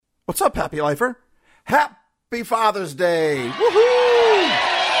What's up, Happy Lifer? Happy Father's Day! Woohoo!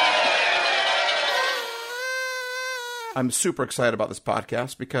 I'm super excited about this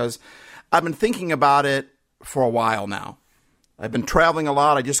podcast because I've been thinking about it for a while now. I've been traveling a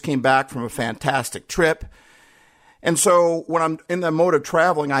lot. I just came back from a fantastic trip. And so when I'm in the mode of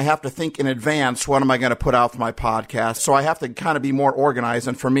traveling, I have to think in advance, what am I going to put out for my podcast? So I have to kind of be more organized.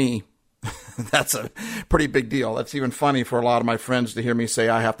 And for me, that's a pretty big deal. That's even funny for a lot of my friends to hear me say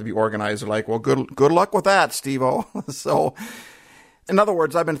I have to be organized. They're like, well, good luck with that, Steve-O. So in other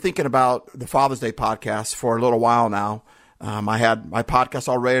words, I've been thinking about the Father's Day podcast for a little while now. I had my podcast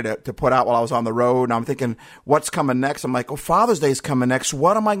all ready to put out while I was on the road, and I'm thinking, what's coming next? I'm like, oh, Father's Day is coming next.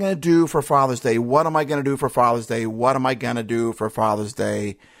 What am I going to do for Father's Day? What am I going to do for Father's Day? What am I going to do for Father's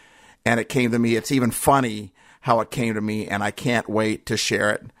Day? And it came to me. It's even funny how it came to me, and I can't wait to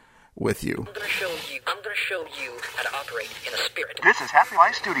share it with you. I'm going to show you how to operate in a spirit. This is Happy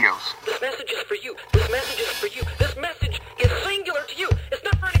Life Studios. This message is for you. This message is for you. This message is singular to you. It's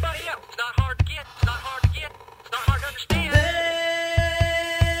not for anybody else. It's not hard to get. It's not hard to get. It's not hard to understand.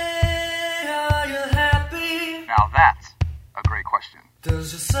 Are you happy? Now that's a great question.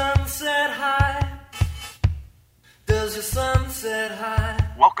 Does your sun set high? Does your sun set high?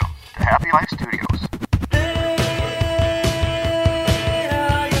 Welcome to Happy Life Studios. Are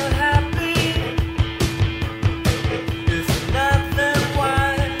you happy? If you're not, then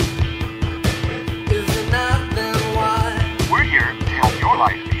why? If you're not, then why? We're here to help your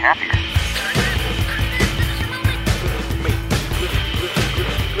life be happier.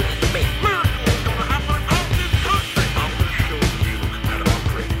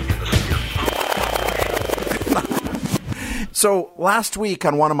 So last week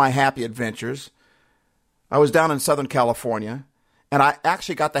on one of my happy adventures, I was down in Southern California, and I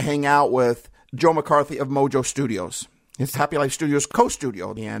actually got to hang out with Joe McCarthy of Mojo Studios. It's Happy Life Studios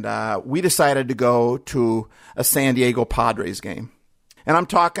co-studio, and we decided to go to a San Diego Padres game. And I'm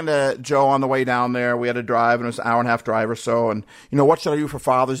talking to Joe on the way down there. We had to drive, and it was an hour and a half drive or so. And, you know, what should I do for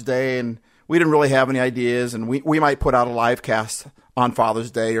Father's Day? And we didn't really have any ideas, and we might put out a live cast on Father's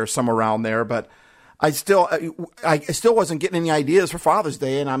Day or somewhere around there, but I still wasn't getting any ideas for Father's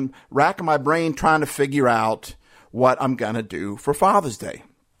Day, and I'm racking my brain trying to figure out what I'm going to do for Father's Day.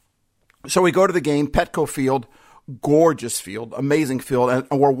 So we go to the game, Petco Field, gorgeous field, amazing field,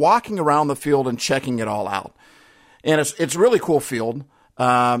 and we're walking around the field and checking it all out. And it's a really cool field.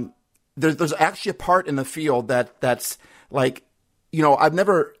 There's actually a part in the field that's like, you know, I've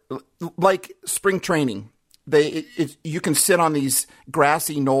never, like spring training. You can sit on these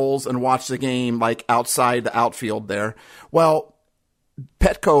grassy knolls and watch the game like outside the outfield there. Well,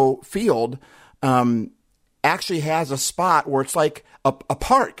 Petco Field actually has a spot where it's like a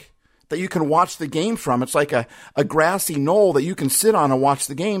park that you can watch the game from. It's like a grassy knoll that you can sit on and watch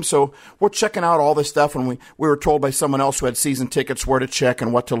the game. So we're checking out all this stuff, and we were told by someone else who had season tickets where to check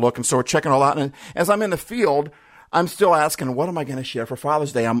and what to look. And so we're checking all out. And as I'm in the field, I'm still asking, what am I going to share for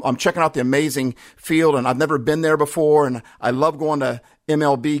Father's Day? I'm checking out the amazing field, and I've never been there before, and I love going to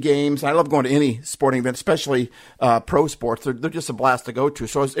MLB games. I love going to any sporting event, especially pro sports. They're just a blast to go to.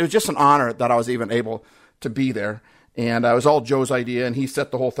 So it was just an honor that I was even able to be there. And it was all Joe's idea, and he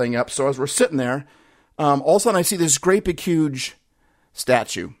set the whole thing up. So as we're sitting there, all of a sudden I see this great big huge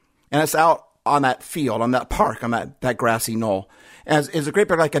statue, and it's out on that field, on that park, on that grassy knoll. And it's a great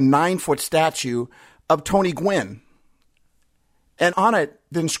big, like a 9-foot statue of Tony Gwynn. And on it,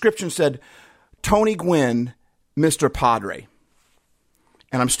 the inscription said, Tony Gwynn, Mr. Padre.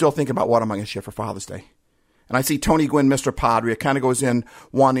 And I'm still thinking about what am I going to share for Father's Day. And I see Tony Gwynn, Mr. Padre. It kind of goes in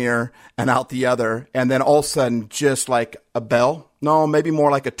one ear and out the other. And then all of a sudden, just like a bell. No, maybe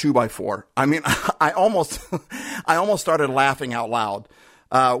more like a 2x4. I mean, I almost started laughing out loud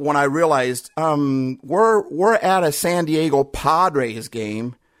when I realized we're at a San Diego Padres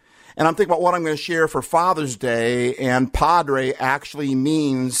game. And I'm thinking about what I'm going to share for Father's Day, and Padre actually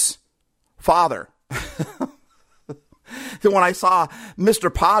means father. Then when I saw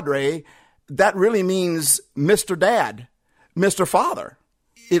Mr. Padre, that really means Mr. Dad, Mr. Father.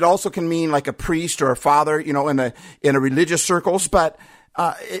 It also can mean like a priest or a father, you know, in a religious circles, but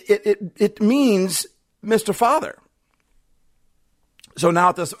it means Mr. Father. So now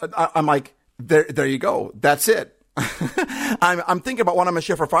at this, I'm like, there you go. That's it. I'm thinking about what I'm going to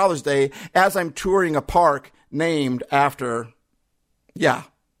share for Father's Day as I'm touring a park named after,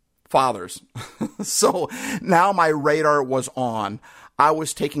 fathers. So now my radar was on. I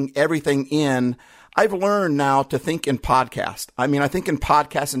was taking everything in. I've learned now to think in podcast. I mean, I think in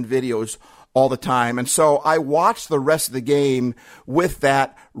podcasts and videos all the time. And so I watched the rest of the game with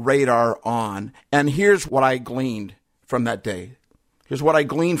that radar on. And here's what I gleaned from that day. Here's what I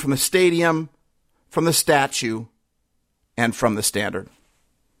gleaned from the stadium, from the statue, and from the Standard.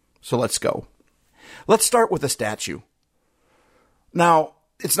 So let's go. Let's start with the statue. Now,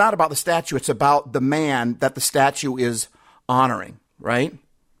 it's not about the statue. It's about the man that the statue is honoring, right?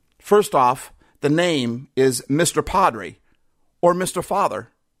 First off, the name is Mr. Padre or Mr. Father,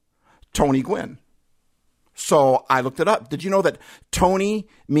 Tony Gwynn. So I looked it up. Did you know that Tony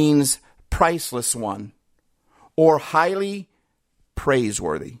means priceless one or highly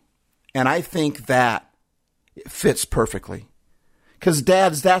praiseworthy? And I think that fits perfectly. Because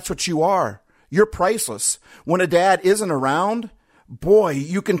dads, that's what you are. You're priceless. When a dad isn't around, boy,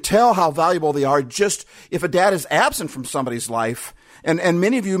 you can tell how valuable they are just if a dad is absent from somebody's life. And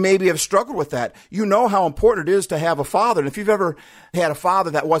many of you maybe have struggled with that. You know how important it is to have a father. And if you've ever had a father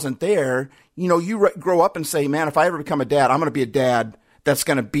that wasn't there, you know, you grow up and say, man, if I ever become a dad, I'm going to be a dad that's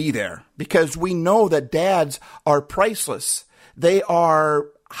going to be there. Because we know that dads are priceless. They are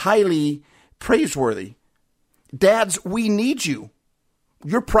highly praiseworthy. Dads, we need you.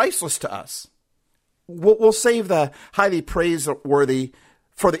 You're priceless to us. We'll save the highly praiseworthy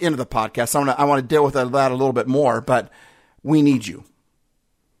for the end of the podcast. I want to deal with that a little bit more, but we need you.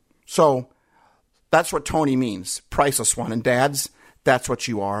 So that's what Tony means, priceless one. And dads, that's what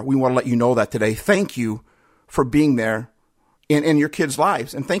you are. We want to let you know that today. Thank you for being there in your kids'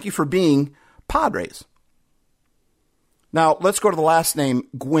 lives. And thank you for being Padres. Now, let's go to the last name,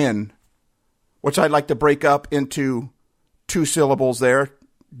 Gwynn, which I'd like to break up into 2 syllables there.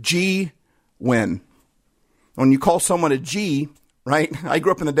 G. Win. When you call someone a G, right? I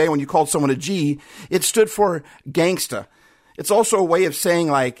grew up in the day when you called someone a G, it stood for gangsta. It's also a way of saying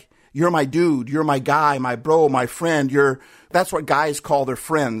like, you're my dude, you're my guy, my bro, my friend. That's what guys call their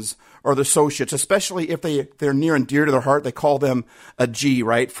friends or their associates, especially if they're near and dear to their heart. They call them a G,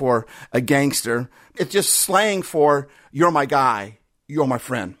 right? For a gangster. It's just slang for you're my guy, you're my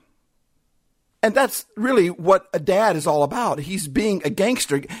friend. And that's really what a dad is all about. He's being a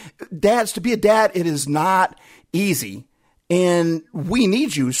gangster. Dads, to be a dad, it is not easy. And we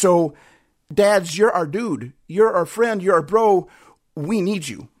need you. So, dads, you're our dude. You're our friend. You're our bro. We need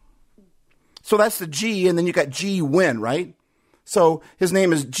you. So that's the G, and then you got G Win, right? So his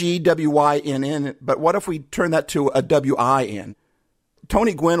name is Gwynn, but what if we turn that to a WIN?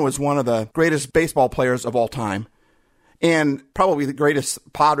 Tony Gwynn was one of the greatest baseball players of all time, and probably the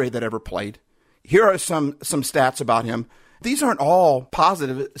greatest Padre that ever played. Here are some stats about him. These aren't all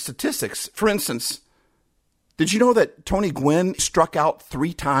positive statistics. For instance, did you know that Tony Gwynn struck out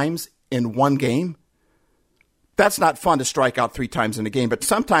 3 times in one game? That's not fun to strike out 3 times in a game, but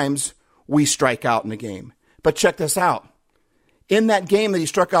sometimes we strike out in a game. But check this out. In that game that he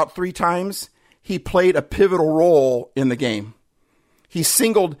struck out 3 times, he played a pivotal role in the game. He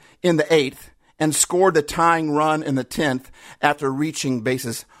singled in the 8th and scored the tying run in the 10th after reaching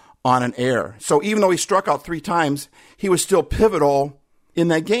bases on an error. So even though he struck out 3 times, he was still pivotal in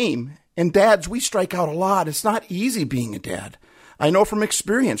that game. And dads, we strike out a lot. It's not easy being a dad. I know from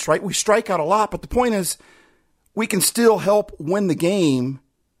experience, right? We strike out a lot, but the point is we can still help win the game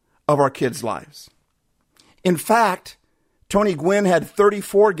of our kids' lives. In fact, Tony Gwynn had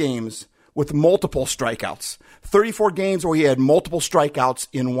 34 games with multiple strikeouts. 34 games where he had multiple strikeouts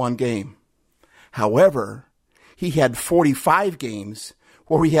in one game. However, he had 45 games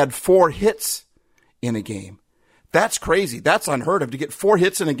where he had 4 hits in a game. That's crazy. That's unheard of. To get 4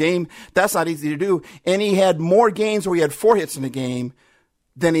 hits in a game, that's not easy to do. And he had more games where he had 4 hits in a game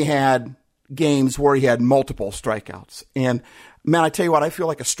than he had games where he had multiple strikeouts. And man, I tell you what, I feel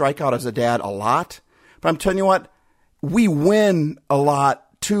like a strikeout as a dad a lot. But I'm telling you what, we win a lot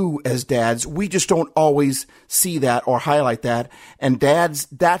too as dads. We just don't always see that or highlight that. And dads,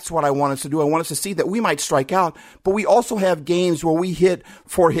 that's what I want us to do. I want us to see that we might strike out, but we also have games where we hit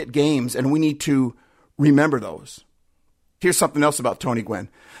 4-hit games, and we need to remember those. Here's something else about Tony Gwynn.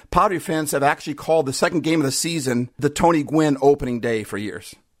 Padre fans have actually called the second game of the season the Tony Gwynn opening day for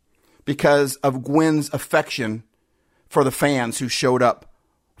years because of Gwynn's affection for the fans who showed up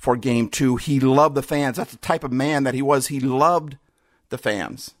for game 2. He loved the fans. That's the type of man that he was. He loved the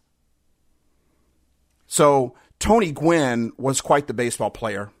fans. So Tony Gwynn was quite the baseball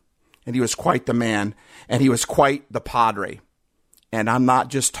player, and he was quite the man, and he was quite the Padre. And I'm not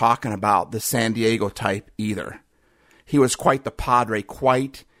just talking about the San Diego type either. He was quite the Padre,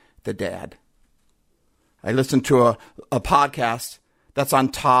 quite the dad. I listened to a podcast that's on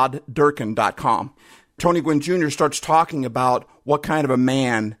ToddDurkin.com. Tony Gwynn Jr. starts talking about what kind of a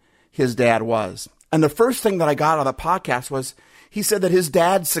man his dad was. And the first thing that I got out of the podcast was he said that his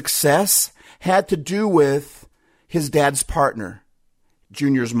dad's success had to do with his dad's partner,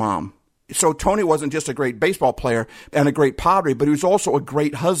 Junior's mom. So Tony wasn't just a great baseball player and a great Padre, but he was also a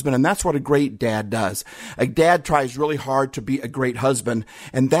great husband, and that's what a great dad does. A dad tries really hard to be a great husband,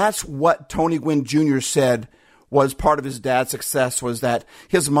 and that's what Tony Gwynn Jr. said was part of his dad's success, was that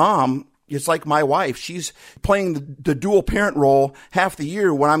his mom is like my wife. She's playing the dual parent role half the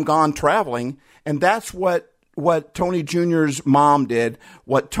year when I'm gone traveling, and that's what Tony Jr.'s mom did,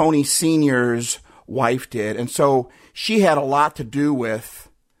 what Tony Sr.'s wife did. And so she had a lot to do with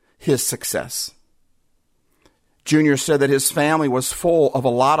his success. Junior said that his family was full of a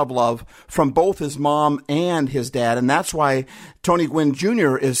lot of love from both his mom and his dad, and that's why Tony Gwynn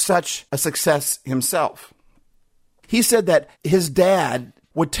Jr. is such a success himself. He said that his dad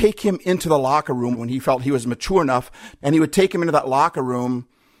would take him into the locker room when he felt he was mature enough, and he would take him into that locker room,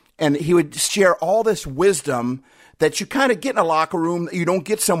 and he would share all this wisdom that you kind of get in a locker room that you don't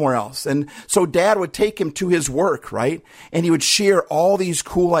get somewhere else. And so Dad would take him to his work, right? And he would share all these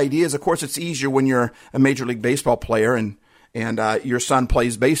cool ideas. Of course, it's easier when you're a Major League Baseball player and your son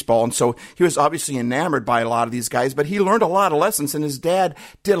plays baseball. And so he was obviously enamored by a lot of these guys, but he learned a lot of lessons, and his dad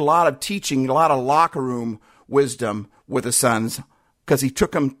did a lot of teaching, a lot of locker room wisdom with his sons, because he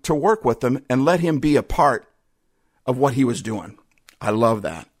took him to work with them and let him be a part of what he was doing. I love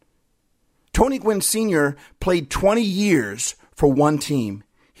that. Tony Gwynn Sr. played 20 years for one team.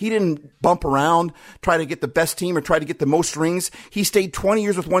 He didn't bump around, try to get the best team or try to get the most rings. He stayed 20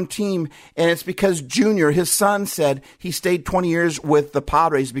 years with one team, and it's because Junior, his son, said he stayed 20 years with the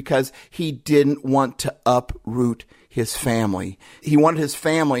Padres because he didn't want to uproot his family. He wanted his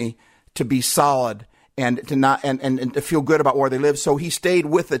family to be solid and to not and to feel good about where they live. So he stayed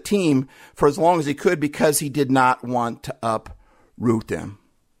with the team for as long as he could because he did not want to uproot them.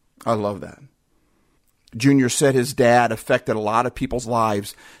 I love that. Junior said his dad affected a lot of people's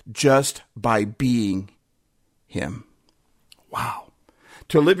lives just by being him. Wow.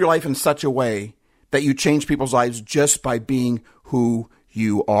 To live your life in such a way that you change people's lives just by being who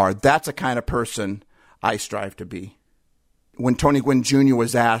you are. That's the kind of person I strive to be. When Tony Gwynn Jr.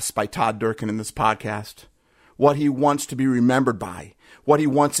 was asked by Todd Durkin in this podcast what he wants to be remembered by, what he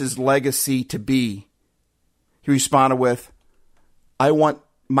wants his legacy to be, he responded with, I want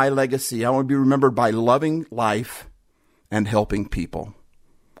my legacy, I want to be remembered by loving life and helping people.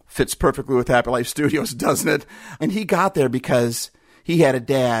 Fits perfectly with Happy Life Studios, doesn't it? And he got there because he had a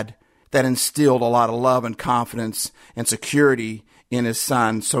dad that instilled a lot of love and confidence and security in his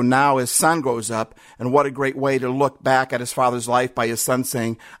son. So now his son grows up, and what a great way to look back at his father's life by his son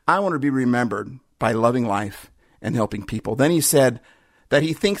saying, I want to be remembered by loving life and helping people. Then he said that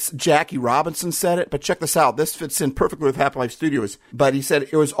he thinks Jackie Robinson said it, but check this out. This fits in perfectly with Happy Life Studios. But he said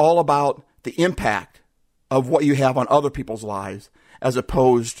it was all about the impact of what you have on other people's lives as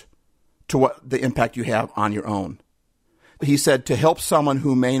opposed to what the impact you have on your own. He said to help someone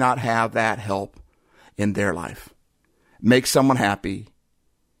who may not have that help in their life. Make someone happy,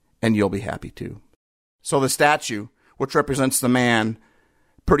 and you'll be happy too. So the statue, which represents the man,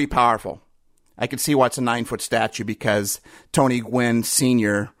 pretty powerful. I can see why it's a 9-foot statue because Tony Gwynn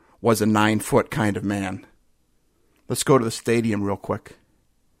Sr. was a 9-foot kind of man. Let's go to the stadium real quick.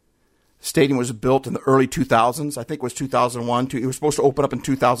 The stadium was built in the early 2000s. I think it was 2001. It was supposed to open up in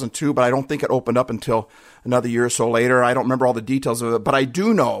 2002, but I don't think it opened up until another year or so later. I don't remember all the details of it, but I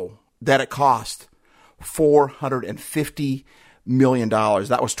do know that it cost $450 million.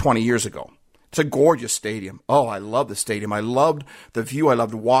 That was 20 years ago. It's a gorgeous stadium. Oh, I love the stadium. I loved the view. I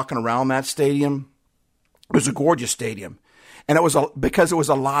loved walking around that stadium. It was a gorgeous stadium. And it was because it was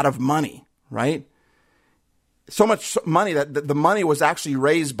a lot of money, right? So much money that the money was actually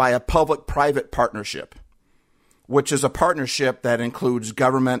raised by a public-private partnership, which is a partnership that includes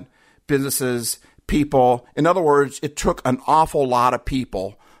government, businesses, people. In other words, it took an awful lot of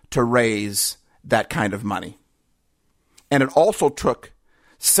people to raise that kind of money. And it also took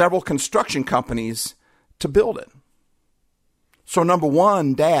several construction companies to build it. So number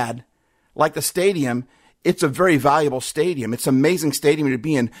one, Dad, like the stadium, it's a very valuable stadium. It's an amazing stadium to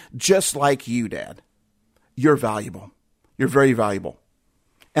be in, just like you, Dad. You're valuable. You're very valuable.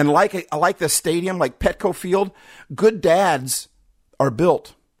 And like the stadium, like Petco Field, good dads are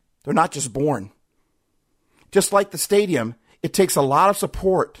built. They're not just born. Just like the stadium, it takes a lot of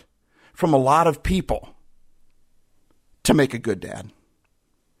support from a lot of people to make a good dad.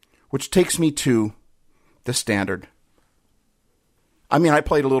 Which takes me to the standard. I mean, I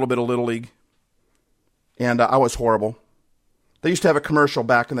played a little bit of Little League, and I was horrible. They used to have a commercial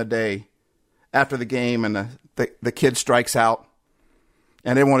back in the day after the game, and the kid strikes out,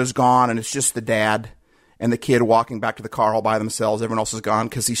 and everyone is gone, and it's just the dad and the kid walking back to the car all by themselves. Everyone else is gone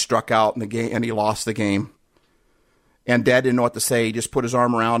because he struck out in the game, and he lost the game. And Dad didn't know what to say. He just put his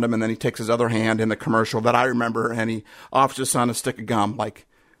arm around him, and then he takes his other hand in the commercial that I remember, and he offers his son a stick of gum. Like,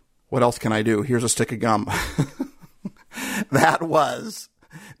 what else can I do? Here's a stick of gum. That was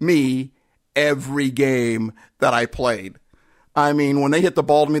me every game that I played. I mean, when they hit the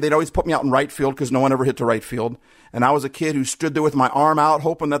ball to me, they'd always put me out in right field because no one ever hit to right field. And I was a kid who stood there with my arm out,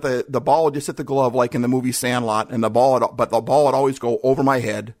 hoping that the ball would just hit the glove like in the movie Sandlot, and the ball would always go over my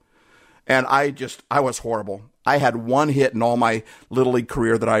head. And I was horrible. I had one hit in all my Little League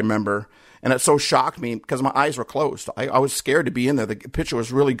career that I remember. And it so shocked me because my eyes were closed. I was scared to be in there. The pitcher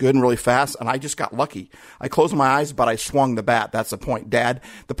was really good and really fast, and I just got lucky. I closed my eyes, but I swung the bat. That's the point, Dad.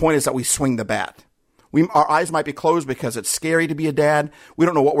 The point is that we swing the bat. Our eyes might be closed because it's scary to be a dad. We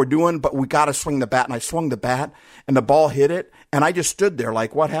don't know what we're doing, but we got to swing the bat. And I swung the bat, and the ball hit it, and I just stood there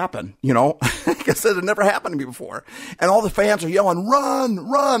like, what happened? You know, because it had never happened to me before. And all the fans are yelling, run,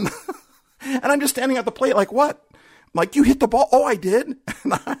 run. And I'm just standing at the plate like, what? I'm like, you hit the ball? Oh, I did?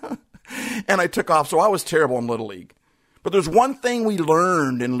 And I took off. So I was terrible in Little League. But there's one thing we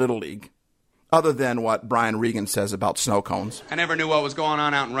learned in Little League, other than what Brian Regan says about snow cones. I never knew what was going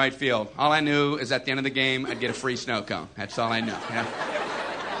on out in right field. All I knew is at the end of the game, I'd get a free snow cone. That's all I knew.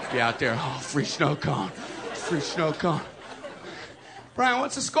 Yeah? Be out there, oh, free snow cone. Free snow cone. Brian,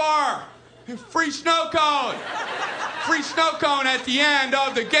 what's the score? Free snow cone. Free snow cone at the end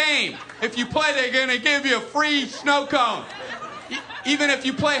of the game. If you play, they're going to give you a free snow cone. Even if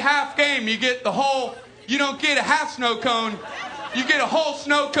you play half game, you get the whole, you don't get a half snow cone. You get a whole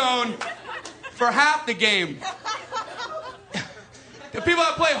snow cone for half the game. The people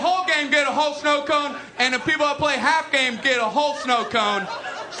that play whole game get a whole snow cone, and the people that play half game get a whole snow cone.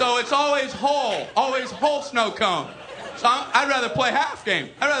 So it's always whole snow cone. So I'd rather play half game.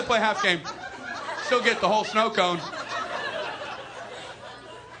 Still get the whole snow cone.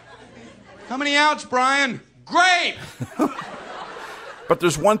 How many outs, Brian? Great! But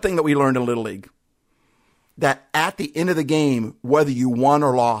there's one thing that we learned in Little League. That at the end of the game, whether you won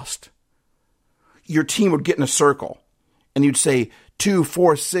or lost, your team would get in a circle. And you'd say, 2,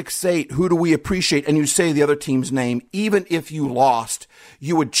 4, 6, 8, who do we appreciate? And you'd say the other team's name. Even if you lost,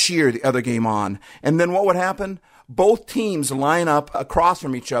 you would cheer the other game on. And then what would happen? Both teams line up across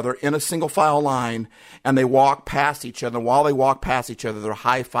from each other in a single file line, and they walk past each other. While they walk past each other, they're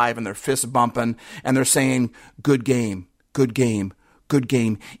high-fiving, they're fist bumping, and they're saying, good game, good game, good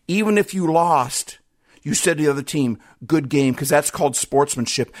game. Even if you lost, you said to the other team, good game, because that's called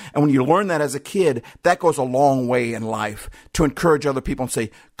sportsmanship. And when you learn that as a kid, that goes a long way in life to encourage other people and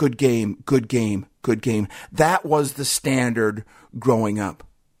say, good game, good game, good game. That was the standard growing up.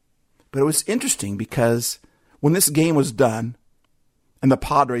 But it was interesting because when this game was done and the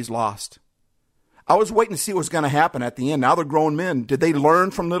Padres lost, I was waiting to see what was going to happen at the end. Now they're grown men. Did they learn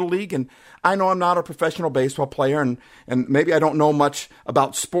from Little League? And I know I'm not a professional baseball player, and maybe I don't know much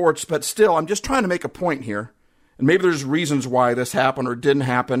about sports, but still, I'm just trying to make a point here. And maybe there's reasons why this happened or didn't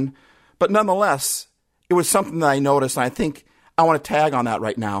happen. But nonetheless, it was something that I noticed, and I think I want to tag on that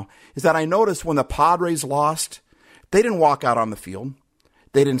right now, is that I noticed when the Padres lost, they didn't walk out on the field.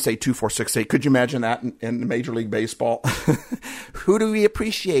 They didn't say 2, 4, 6, 8. Could you imagine that in Major League Baseball? Who do we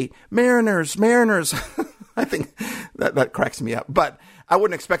appreciate? Mariners. I think that cracks me up. But I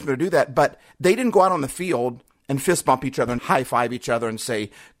wouldn't expect them to do that. But they didn't go out on the field and fist bump each other and high five each other and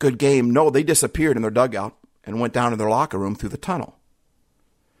say, good game. No, they disappeared in their dugout and went down to their locker room through the tunnel.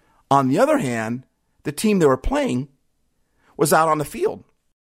 On the other hand, the team they were playing was out on the field.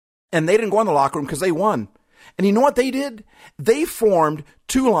 And they didn't go in the locker room because they won. And you know what they did? They formed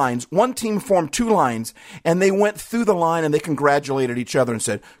 2 lines. One team formed 2 lines, and they went through the line, and they congratulated each other and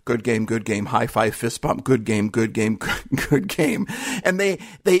said, good game, high five, fist bump, good game, good game. And they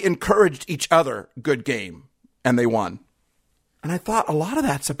encouraged each other, good game, and they won. And I thought a lot of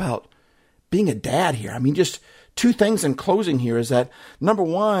that's about being a dad here. I mean, just 2 things in closing here is that, number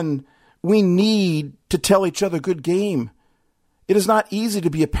one, we need to tell each other good game. It is not easy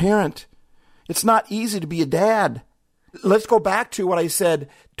to be a parent. It's not easy to be a dad. Let's go back to what I said.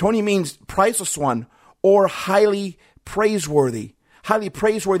 Tony means priceless one or highly praiseworthy. Highly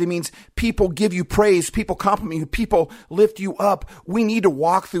praiseworthy means people give you praise, people compliment you, people lift you up. We need to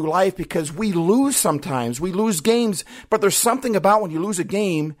walk through life because we lose sometimes. We lose games, but there's something about when you lose a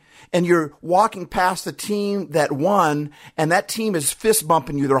game and you're walking past the team that won and that team is fist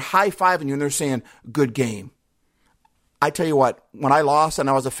bumping you, they're high-fiving you, and they're saying, good game. I tell you what, when I lost and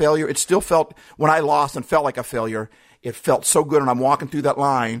I was a failure, it still felt, when I lost and felt like a failure, it felt so good. And I'm walking through that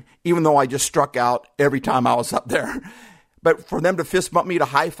line, even though I just struck out every time I was up there. But for them to fist bump me, to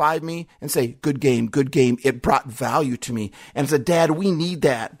high five me and say, good game, it brought value to me. And as a dad, we need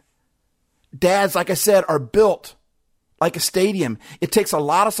that. Dads, like I said, are built like a stadium. It takes a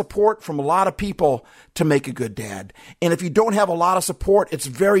lot of support from a lot of people to make a good dad. And if you don't have a lot of support, it's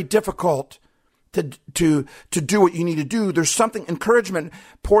very difficult to do what you need to do. There's something, encouragement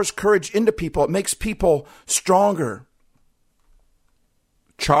pours courage into people. It makes people stronger.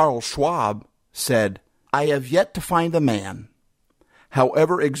 Charles Schwab said, I have yet to find a man,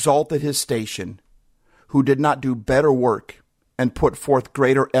 however exalted his station, who did not do better work and put forth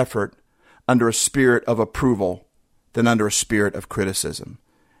greater effort under a spirit of approval than under a spirit of criticism.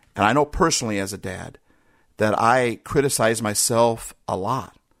 And I know personally as a dad that I criticize myself a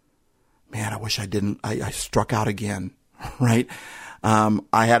lot. Man, I wish I didn't. I struck out again, right?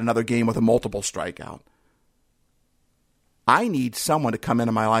 I had another game with a multiple strikeout. I need someone to come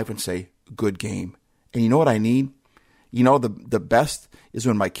into my life and say, good game. And you know what I need? You know, the best is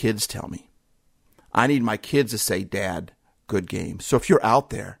when my kids tell me. I need my kids to say, Dad, good game. So if you're out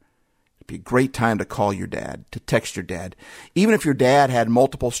there, it'd be a great time to call your dad, to text your dad. Even if your dad had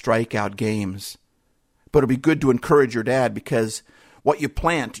multiple strikeout games, but it'd be good to encourage your dad, because what you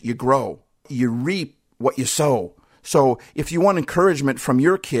plant, you grow. You reap what you sow. So if you want encouragement from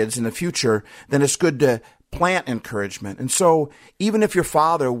your kids in the future, then it's good to plant encouragement. And so even if your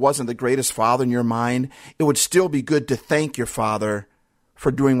father wasn't the greatest father in your mind, it would still be good to thank your father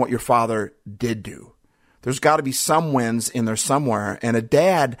for doing what your father did do. There's got to be some wins in there somewhere. And a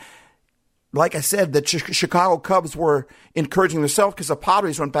dad, like I said, the Chicago Cubs were encouraging themselves because the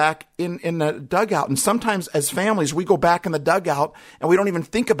Padres went back in the dugout. And sometimes as families, we go back in the dugout and we don't even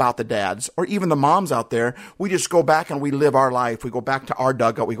think about the dads or even the moms out there. We just go back and we live our life. We go back to our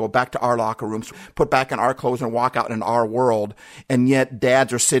dugout. We go back to our locker rooms, put back in our clothes and walk out in our world. And yet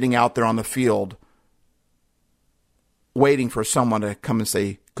dads are sitting out there on the field waiting for someone to come and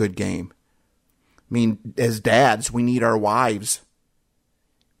say, good game. I mean, as dads, we need our wives.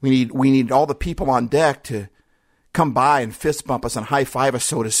 We need all the people on deck to come by and fist bump us and high five us,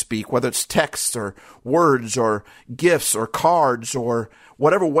 so to speak, whether it's texts or words or gifts or cards or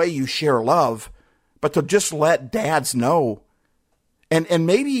whatever way you share love, but to just let dads know. And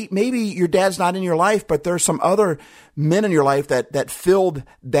maybe your dad's not in your life, but there's some other men in your life that filled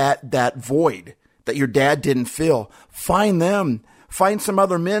that void that your dad didn't fill. Find them. Find some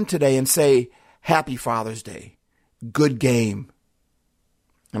other men today and say, Happy Father's Day. Good game.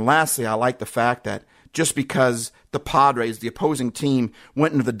 And lastly, I like the fact that just because the Padres, the opposing team,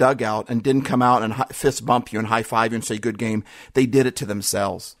 went into the dugout and didn't come out and fist bump you and high five you and say good game, they did it to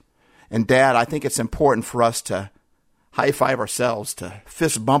themselves. And Dad, I think it's important for us to high five ourselves, to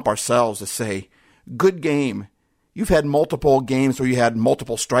fist bump ourselves, to say good game. You've had multiple games where you had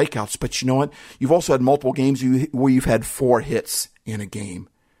multiple strikeouts, but you know what? You've also had multiple games where you've had 4 hits in a game.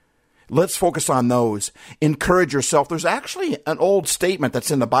 Let's focus on those. Encourage yourself. There's actually an old statement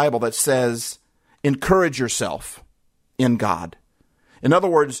that's in the Bible that says, encourage yourself in God. In other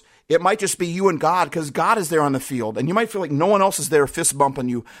words, it might just be you and God because God is there on the field. And you might feel like no one else is there fist bumping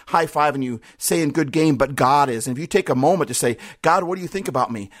you, high-fiving you, saying good game, but God is. And if you take a moment to say, God, what do you think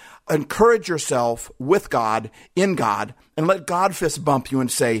about me? Encourage yourself with God, in God, and let God fist bump you and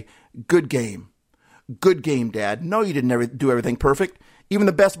say, good game. Good game, Dad. No, you didn't do everything perfect. Even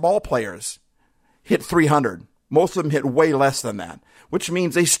the best ball players hit 300. Most of them hit way less than that, which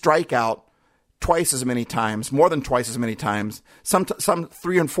means they strike out twice as many times, more than twice as many times, some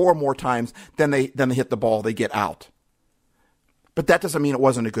 3 and 4 more times than they hit the ball, they get out. But that doesn't mean it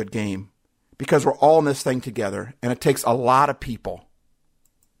wasn't a good game, because we're all in this thing together, and it takes a lot of people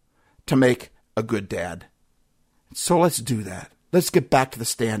to make a good dad. So let's do that. Let's get back to the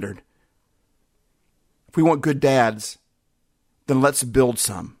standard. If we want good dads, then let's build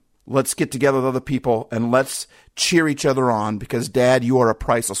some. Let's get together with other people and let's cheer each other on, because Dad, you are a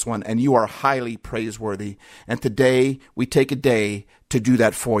priceless one and you are highly praiseworthy. And today we take a day to do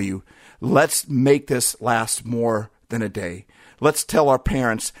that for you. Let's make this last more than a day. Let's tell our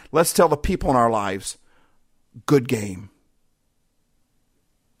parents, let's tell the people in our lives, good game.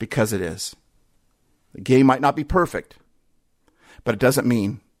 Because it is. The game might not be perfect, but it doesn't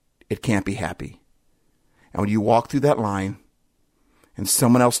mean it can't be happy. And when you walk through that line and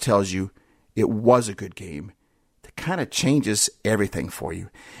someone else tells you it was a good game, that kind of changes everything for you.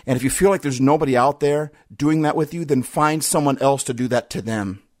 And if you feel like there's nobody out there doing that with you, then find someone else to do that to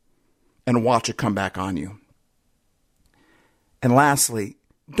them and watch it come back on you. And lastly,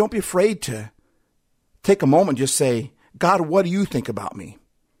 don't be afraid to take a moment and just say, God, what do you think about me?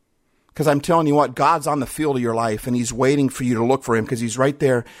 Because I'm telling you what, God's on the field of your life and he's waiting for you to look for him, because he's right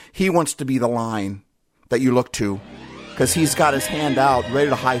there. He wants to be the line that you look to, because he's got his hand out ready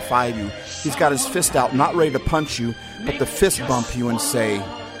to high five you. He's got his fist out, not ready to punch you, but to fist bump you and say,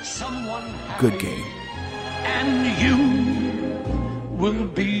 good game. and you will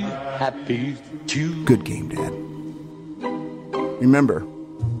be happy too. Good game, Dad. Remember,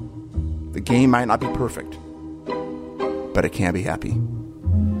 the game might not be perfect, but it can be happy.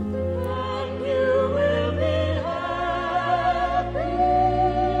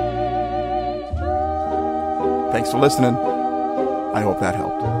 Thanks for listening. I hope that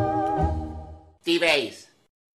helped. Steve Ace.